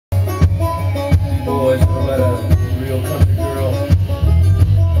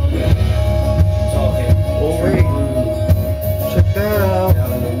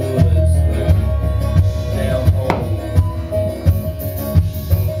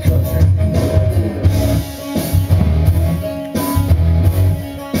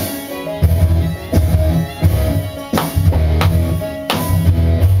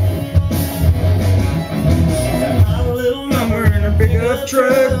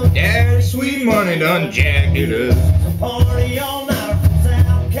Daddy, sweet money done jacked it up. Party all night from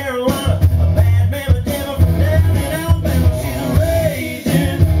South Carolina. A bad mama devil from down in Alabama. She's a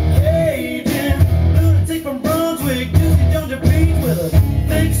raging, Cajun lunatic from Brunswick, Juicy Georgia Beach with a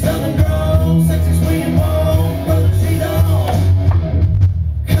thick southern drawl, sexy sweet and warm, brother, she's all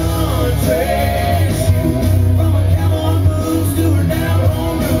country. From a cowboy boots to her down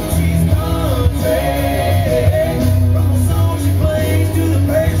home roof, she's country. From the song she plays to the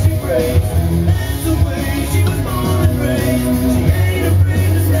prayer she prays, that's the way she was born and raised. She ain't afraid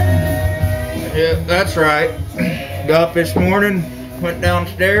to stay. Yeah, that's right. Got up this morning, went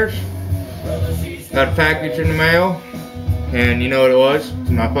downstairs, got a package in the mail, and you know what it was? It's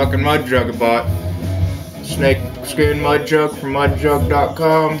my fucking mud jug I bought. Snake skin mud jug from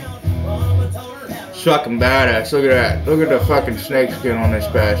mudjug.com. It's fucking badass. Look at that. Look at the fucking snake skin on this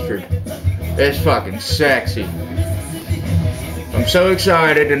bastard. It's fucking sexy. I'm so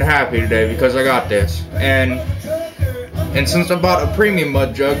excited and happy today because I got this. And since I bought a premium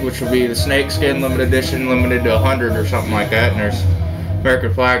mud jug, which will be the snake skin limited edition, limited to 100 or something like that, and there's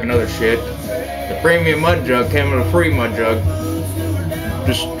American flag and other shit. The premium mud jug came with a free mud jug.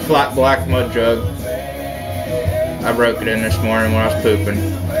 Just flat black mud jug. I broke it in this morning when I was pooping.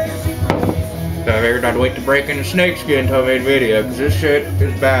 So I figured I'd wait to break in the snake skin until I made a video, because this shit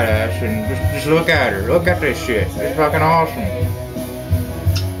is badass, and just look at her. Look at this shit. It's fucking awesome.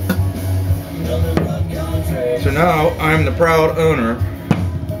 So now I'm the proud owner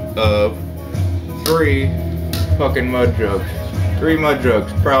of 3 fucking mud jugs. 3 mud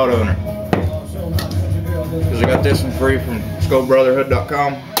jugs, proud owner. Because I got this one free from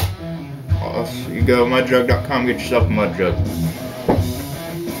skullbrotherhood.com. You go mudjug.com, get yourself a mud jug.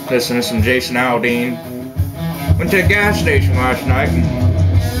 Listen to some Jason Aldean. Went to a gas station last night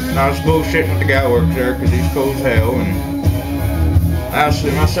and I was bullshitting with the guy who works there because he's cool as hell. And I asked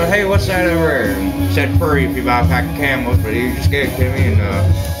him, I said, hey, what's that over there? And he said free if you buy a pack of Camels, but he just gave it to me. And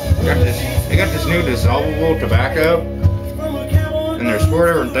they got this new dissolvable tobacco. And there's 4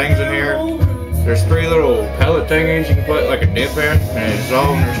 different things in here. There's 3 little pellet thingies you can put like a dip in, and it's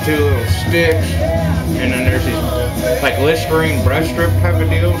dissolved, and there's 2 little sticks, and then there's these like Listerine brush strip type of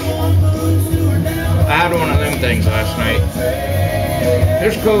deals. I had one of them things last night.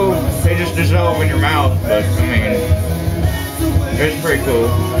 It's cool, they just dissolve in your mouth, but I mean, it's pretty cool.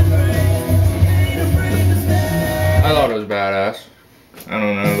 I thought it was badass. I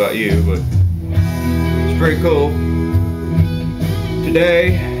don't know about you, but it's pretty cool.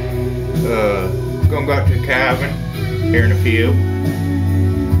 Today, gonna go out to the cabin here in a few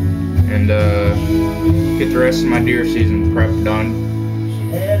and get the rest of my deer season prep done.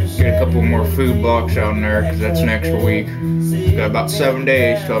 Get a couple more food blocks out in there because that's an extra week. Got about 7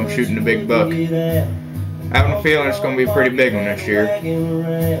 days till I'm shooting the big buck. I have a feeling it's gonna be a pretty big one this year.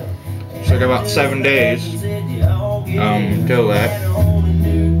 So I got about 7 days till that.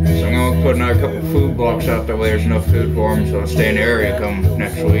 So I'm gonna put another couple food blocks out that way there's enough food for them, so I'll stay in the area come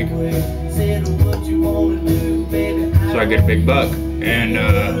next week. So I get a big buck. And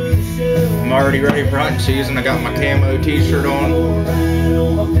I'm already ready for hunting season. I got my camo t-shirt on.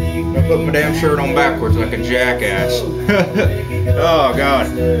 I put my damn shirt on backwards like a jackass. Oh god,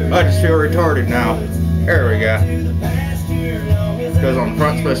 I just feel retarded now. There we go. Because on the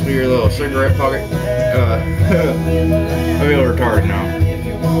front supposed to be your little cigarette pocket. I feel retarded now.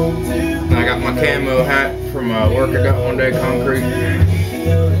 And I got my camo hat from work I got one day, concrete.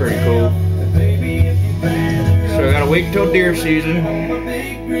 Pretty cool. So I got a week till deer season.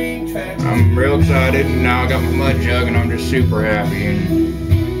 I'm real excited, and now I got my mud jug and I'm just super happy. And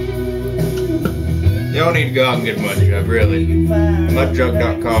y'all need to go out and get a mud jug, really.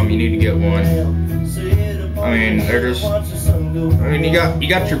 Mudjug.com, you need to get one. I mean, they're just, I mean, you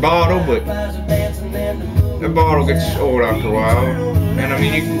got your bottle, but the bottle gets old after a while. And I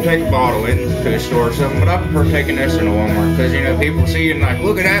mean, you can take a bottle into a store or something, but I prefer taking this into Walmart because, you know, people see you and like,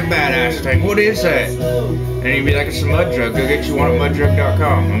 look at that badass thing, what is that? And you'd be like, it's a mud jug, go get you one at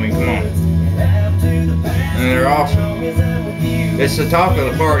mudjug.com. I mean, come on. And they're awesome. It's the talk of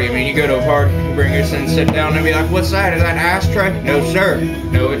the party. I mean, you go to a party, you bring this in, sit down, and be like, what's that? Is that an ashtray? No, sir.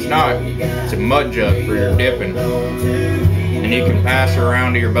 No, it's not. It's a mud jug for your dipping. And you can pass her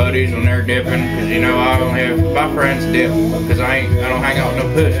around to your buddies when they're dipping, because you know I don't have my friends dip, because I don't hang out with no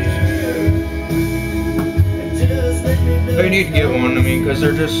pussies. But you need to get one, I mean, because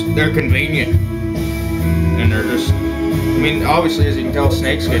they're convenient. And they're just, I mean, obviously as you can tell,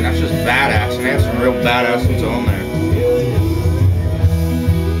 snakeskin, that's just badass, and they have some real badass ones on there.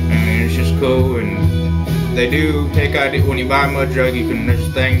 I mean, it's just cool, and they do take ID, when you buy a mud jug, you can, there's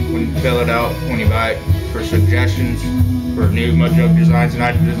a thing when you fill it out, when you buy it, for suggestions. for new mud jug designs,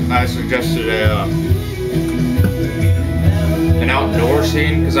 and I suggested an outdoor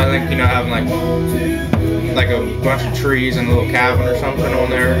scene, because I think, you know, having like a bunch of trees and a little cabin or something on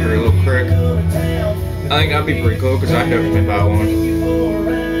there, or a little creek, I think that'd be pretty cool, because I'd definitely buy one.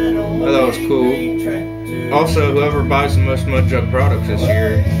 I thought it was cool. Also, whoever buys the most mud jug products this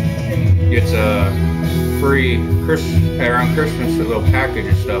year gets a free around Christmas, a little package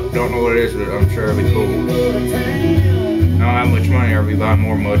of stuff. Don't know what it is, but I'm sure it'll be cool. I don't have much money, I'll be buying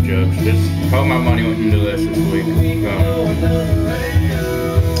more mud jugs. Just all my money went into this week.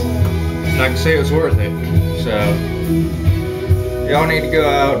 And I can say it was worth it. So y'all need to go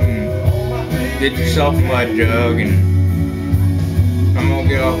out and get yourself a mud jug, and I'm gonna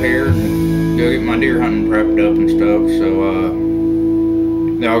get off here and go get my deer hunting prepped up and stuff. So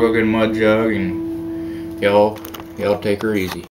y'all go get a mud jug, and y'all take her easy.